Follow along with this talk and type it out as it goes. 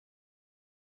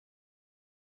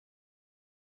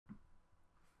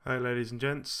Hey ladies and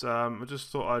gents, I just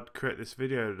thought I'd create this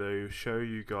video to show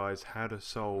you guys how to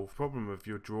solve the problem of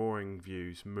your drawing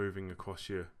views moving across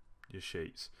your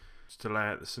sheets. Just to lay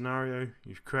out the scenario,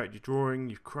 you've created your drawing,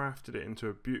 you've crafted it into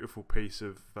a beautiful piece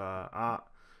of art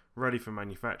ready for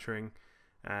manufacturing,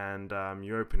 and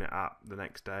you open it up the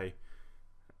next day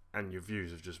and your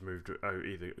views have just moved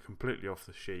either completely off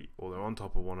the sheet or they're on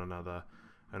top of one another,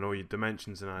 and all your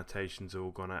dimensions and annotations have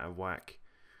all gone out of whack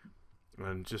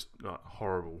and just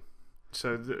horrible.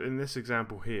 So in this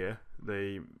example here,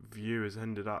 the view has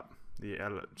ended up,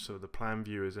 the plan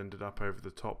view has ended up over the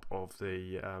top of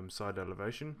the side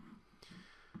elevation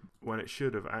when it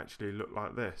should have actually looked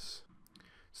like this.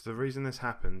 So the reason this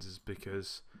happens is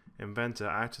because Inventor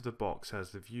out of the box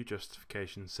has the view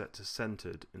justification set to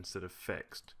centered instead of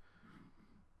fixed.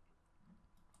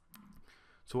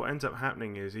 So what ends up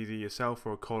happening is either yourself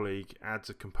or a colleague adds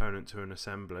a component to an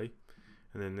assembly,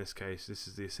 and in this case this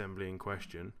is the assembly in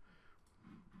question,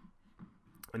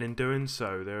 and in doing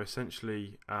so they're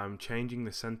essentially changing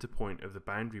the center point of the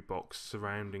boundary box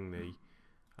surrounding the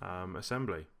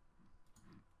assembly.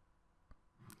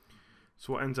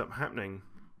 So what ends up happening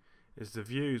is the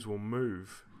views will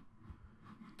move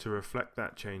to reflect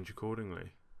that change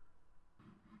accordingly,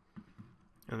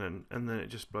 and then it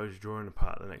just blows your drawing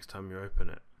apart the next time you open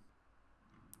it.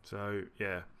 So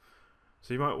yeah.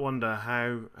 So you might wonder,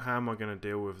 how am I going to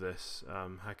deal with this?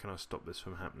 How can I stop this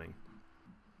from happening?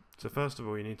 So first of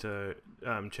all, you need to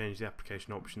change the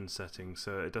application options settings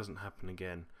so it doesn't happen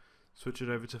again. Switch it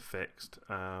over to fixed,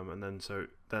 and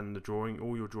then the drawing,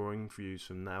 all your drawing views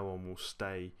from now on will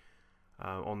stay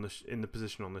in the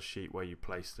position on the sheet where you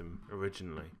placed them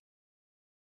originally.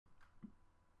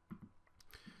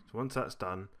 So once that's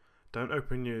done, don't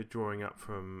open your drawing up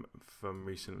from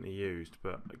recently used,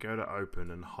 but go to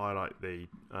open and highlight the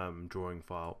drawing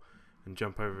file and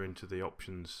jump over into the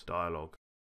options dialog.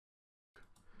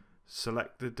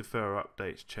 Select the defer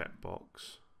updates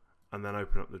checkbox and then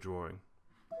open up the drawing.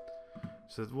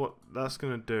 So what that's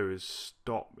going to do is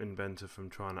stop Inventor from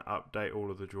trying to update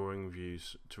all of the drawing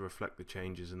views to reflect the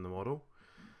changes in the model,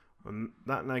 and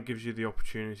that now gives you the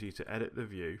opportunity to edit the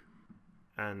view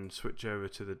and switch over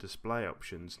to the display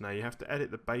options. Now you have to edit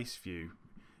the base view.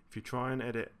 If you try and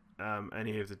edit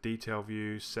any of the detail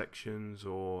views, sections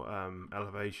or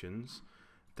elevations,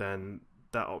 then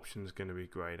that option is going to be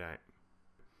grayed out.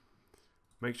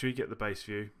 Make sure you get the base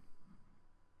view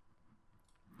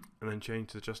and then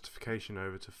change the justification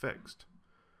over to fixed.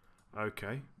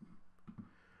 OK.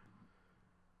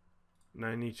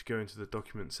 Now you need to go into the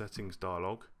document settings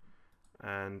dialog,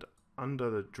 and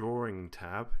under the drawing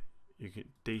tab you can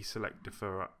deselect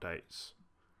defer updates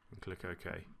and click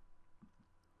OK.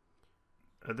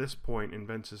 At this point,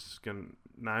 Inventor's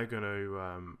now going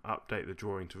to update the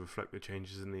drawing to reflect the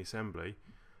changes in the assembly,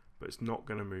 but it's not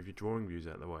going to move your drawing views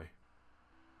out of the way.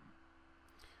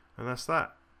 And that's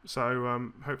that.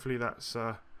 So hopefully that's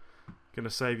going to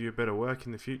save you a bit of work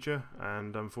in the future,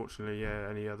 and unfortunately, yeah,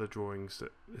 any other drawings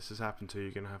that this has happened to,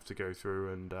 you're going to have to go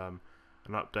through and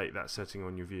update that setting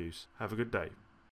on your views. Have a good day.